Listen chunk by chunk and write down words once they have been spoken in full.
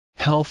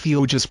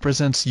Healthy-ojas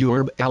presents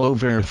your aloe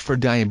vera for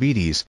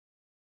diabetes.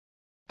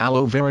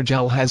 Aloe vera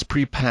gel has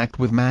pre-packed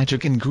with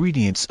magic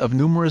ingredients of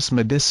numerous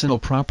medicinal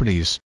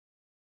properties.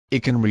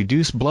 It can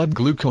reduce blood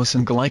glucose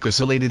and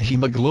glycosylated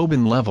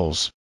hemoglobin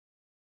levels.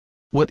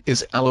 What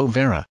is aloe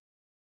vera?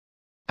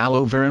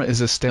 Aloe vera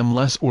is a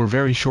stemless or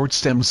very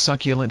short-stemmed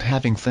succulent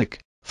having thick,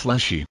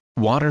 fleshy,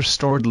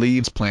 water-stored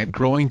leaves plant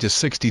growing to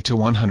 60 to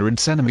 100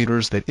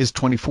 centimeters that is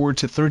 24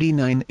 to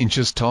 39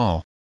 inches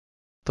tall.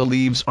 The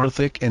leaves are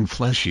thick and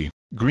fleshy,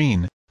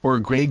 green, or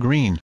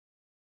gray-green.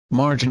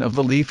 Margin of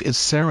the leaf is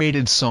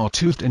serrated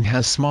saw-toothed and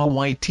has small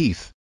white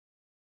teeth.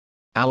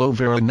 Aloe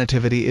vera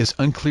nativity is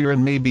unclear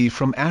and may be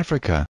from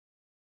Africa.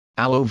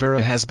 Aloe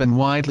vera has been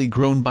widely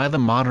grown by the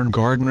modern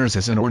gardeners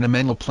as an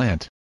ornamental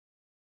plant.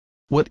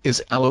 What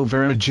is aloe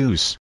vera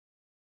juice?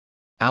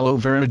 Aloe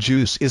vera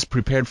juice is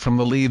prepared from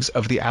the leaves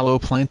of the aloe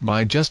plant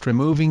by just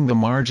removing the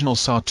marginal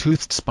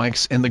saw-toothed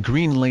spikes and the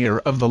green layer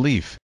of the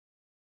leaf.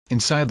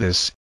 Inside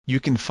this, you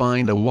can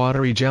find a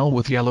watery gel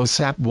with yellow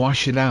sap.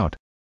 Wash it out.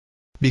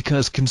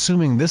 Because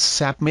consuming this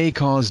sap may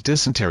cause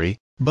dysentery,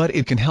 but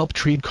it can help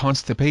treat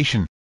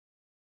constipation.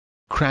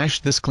 Crash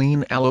this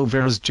clean aloe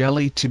vera's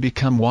jelly to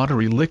become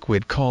watery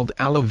liquid called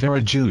aloe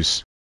vera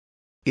juice.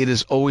 It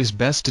is always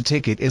best to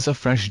take it as a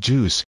fresh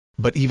juice,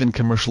 but even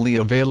commercially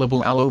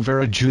available aloe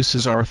vera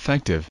juices are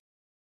effective.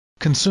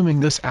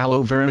 Consuming this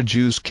aloe vera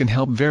juice can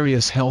help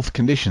various health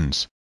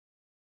conditions.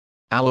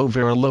 Aloe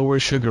vera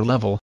lowers sugar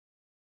level.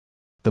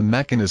 The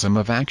mechanism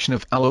of action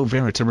of aloe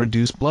vera to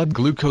reduce blood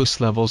glucose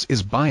levels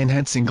is by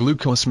enhancing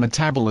glucose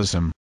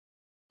metabolism.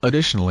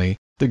 Additionally,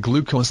 the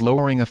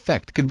glucose-lowering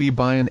effect can be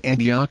by an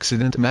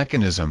antioxidant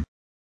mechanism.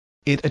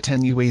 It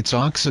attenuates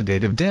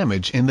oxidative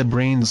damage in the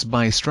brains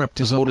by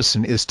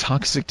streptozotocin is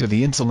toxic to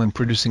the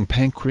insulin-producing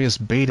pancreas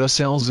beta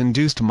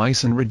cells-induced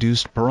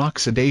mycin-reduced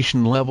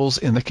peroxidation levels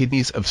in the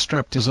kidneys of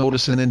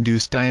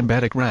streptozotocin-induced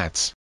diabetic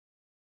rats.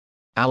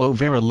 Aloe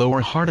vera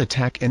lower heart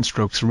attack and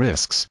strokes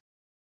risks.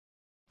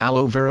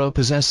 Aloe vera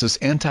possesses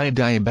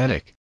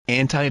anti-diabetic,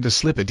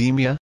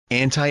 anti-dyslipidemia,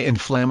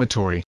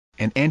 anti-inflammatory,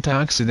 and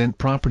antioxidant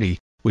property,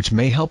 which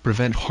may help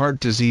prevent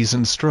heart disease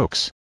and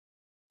strokes.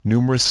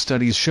 Numerous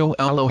studies show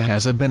aloe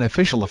has a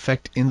beneficial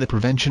effect in the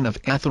prevention of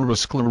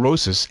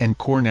atherosclerosis and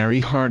coronary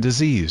heart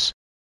disease.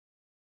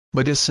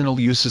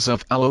 Medicinal uses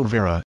of aloe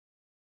vera.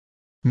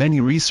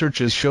 Many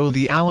researches show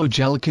the aloe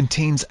gel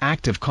contains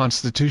active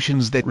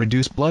constitutions that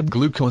reduce blood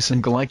glucose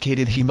and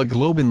glycated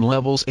hemoglobin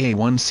levels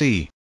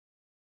A1C.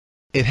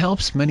 It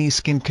helps many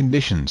skin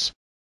conditions.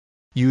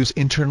 Use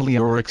internally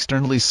or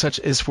externally such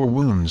as for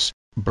wounds,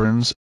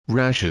 burns,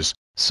 rashes,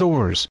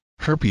 sores,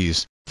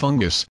 herpes,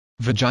 fungus,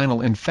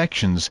 vaginal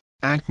infections,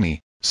 acne,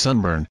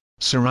 sunburn,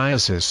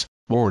 psoriasis,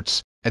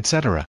 warts,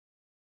 etc.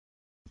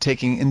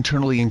 Taking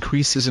internally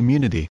increases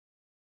immunity.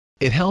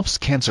 It helps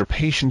cancer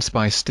patients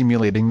by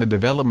stimulating the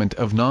development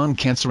of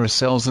non-cancerous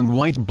cells and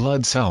white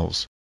blood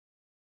cells.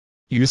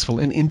 Useful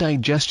in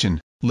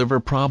indigestion, liver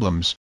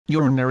problems,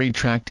 urinary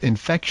tract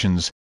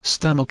infections,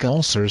 stomach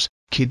ulcers,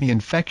 kidney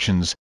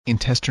infections,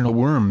 intestinal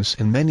worms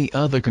and many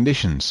other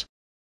conditions.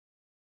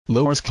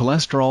 Lowers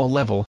cholesterol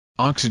level,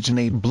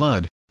 oxygenate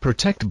blood,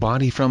 protect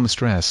body from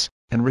stress,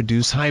 and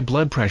reduce high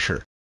blood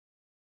pressure.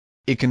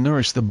 It can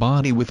nourish the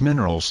body with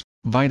minerals,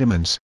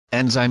 vitamins,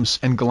 enzymes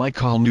and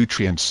glycol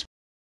nutrients.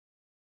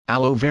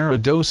 Aloe vera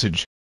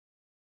dosage.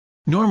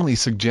 Normally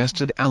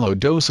suggested aloe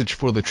dosage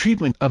for the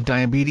treatment of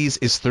diabetes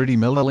is 30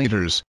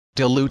 ml,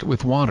 dilute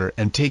with water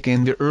and take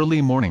in the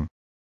early morning.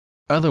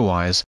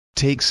 Otherwise,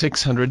 take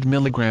 600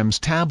 mg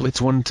tablets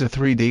 1 to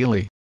 3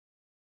 daily.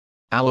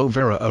 Aloe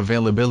vera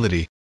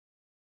availability.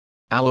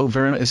 Aloe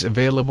vera is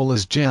available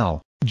as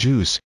gel,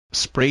 juice,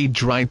 sprayed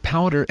dried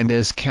powder and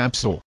as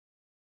capsule.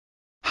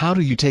 How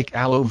do you take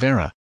aloe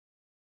vera?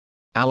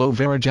 Aloe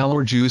vera gel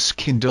or juice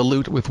can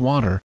dilute with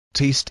water,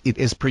 taste it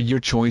as per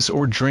your choice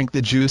or drink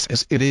the juice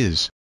as it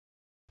is.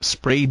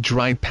 Sprayed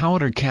dried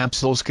powder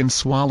capsules can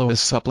swallow as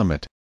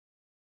supplement.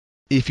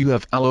 If you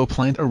have aloe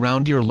plant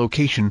around your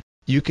location,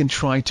 you can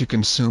try to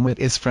consume it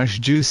as fresh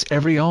juice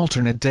every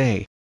alternate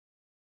day.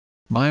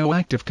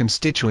 Bioactive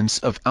constituents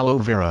of aloe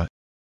vera.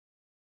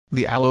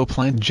 The aloe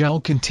plant gel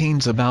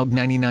contains about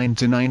 99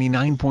 to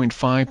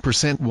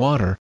 99.5%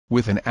 water,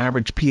 with an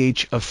average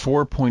pH of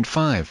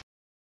 4.5.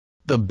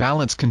 The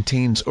balance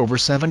contains over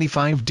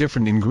 75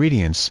 different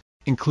ingredients,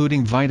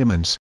 including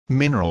vitamins,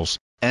 minerals,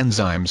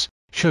 enzymes,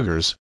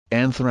 sugars,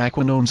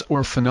 anthraquinones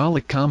or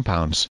phenolic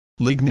compounds,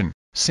 lignin,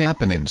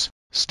 saponins,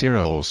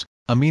 sterols,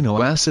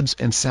 amino acids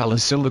and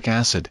salicylic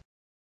acid.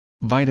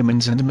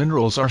 Vitamins and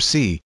minerals are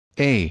C,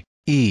 A,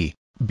 E,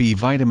 B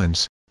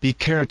vitamins,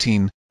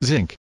 B-carotene,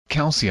 zinc,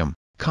 calcium,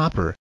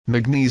 copper,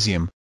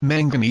 magnesium,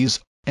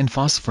 manganese, and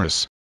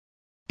phosphorus.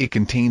 It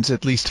contains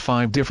at least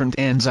 5 different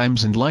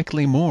enzymes and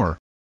likely more.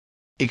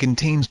 It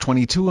contains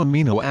 22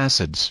 amino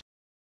acids.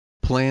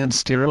 Plant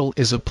sterol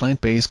is a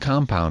plant-based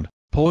compound,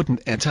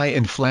 potent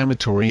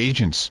anti-inflammatory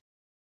agents.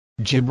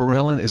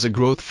 Gibberellin is a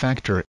growth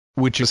factor,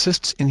 which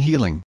assists in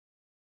healing.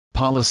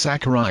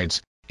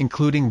 Polysaccharides,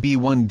 including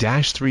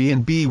B1-3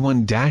 and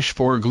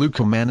B1-4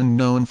 glucomannan,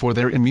 known for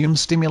their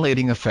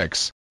immune-stimulating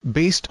effects.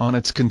 Based on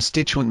its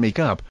constituent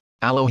makeup,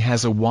 aloe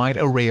has a wide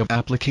array of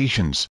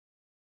applications.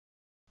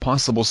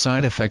 Possible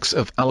side effects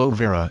of aloe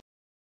vera.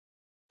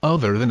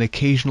 Other than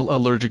occasional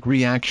allergic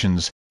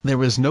reactions,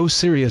 there is no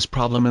serious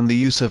problem in the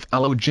use of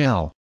aloe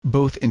gel,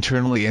 both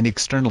internally and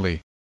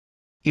externally.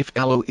 If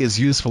aloe is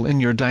useful in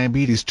your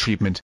diabetes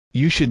treatment,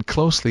 you should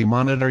closely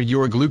monitor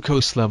your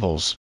glucose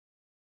levels.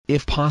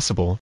 If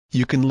possible,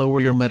 you can lower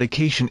your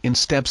medication in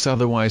steps,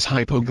 otherwise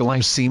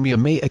hypoglycemia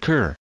may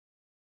occur.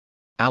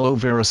 Aloe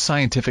vera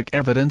scientific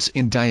evidence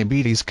in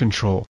diabetes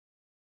control.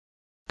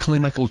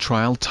 Clinical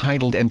trial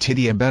titled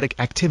Antidiabetic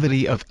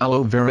Activity of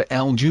Aloe Vera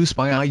L Juice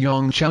by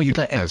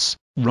Healthy-ojas,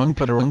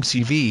 Rungpadurung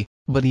CV,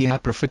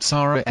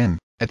 Badiaprofitsara N,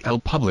 et al.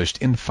 Published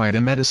in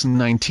Phytomedicine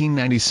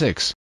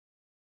 1996.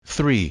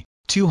 3.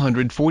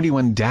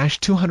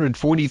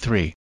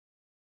 241-243.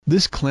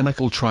 This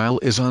clinical trial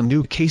is on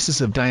new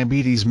cases of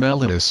diabetes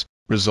mellitus.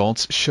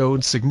 Results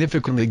showed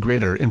significantly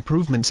greater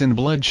improvements in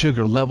blood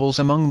sugar levels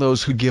among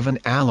those who given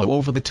aloe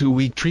over the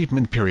 2-week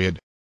treatment period.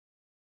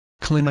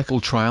 Clinical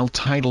trial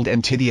titled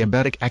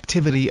Antidiabetic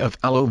Activity of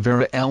Aloe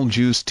Vera L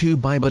Juice 2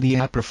 by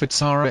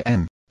Badiaprofitsara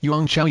N,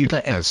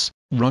 Healthy-ojas,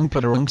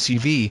 Rungpadurung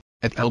CV,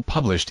 et al.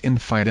 Published in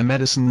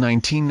Phytomedicine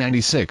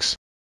 1996.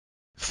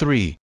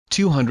 3.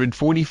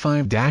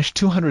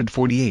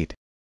 245-248.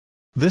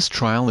 This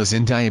trial is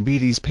in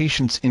diabetes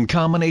patients in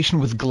combination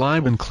with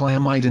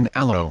glibenclamide and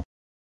aloe.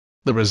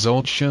 The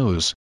result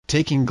shows,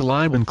 taking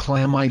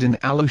glibenclamide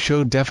and aloe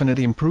showed definite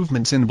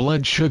improvements in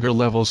blood sugar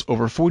levels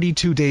over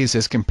 42 days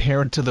as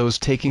compared to those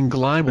taking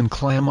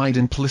glibenclamide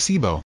and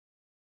placebo.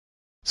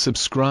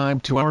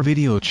 Subscribe to our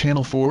video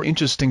channel for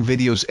interesting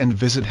videos and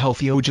visit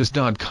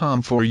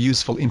healthyojas.com for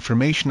useful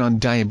information on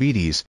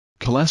diabetes,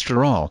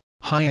 cholesterol,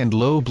 high and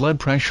low blood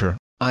pressure,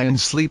 eye and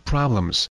sleep problems.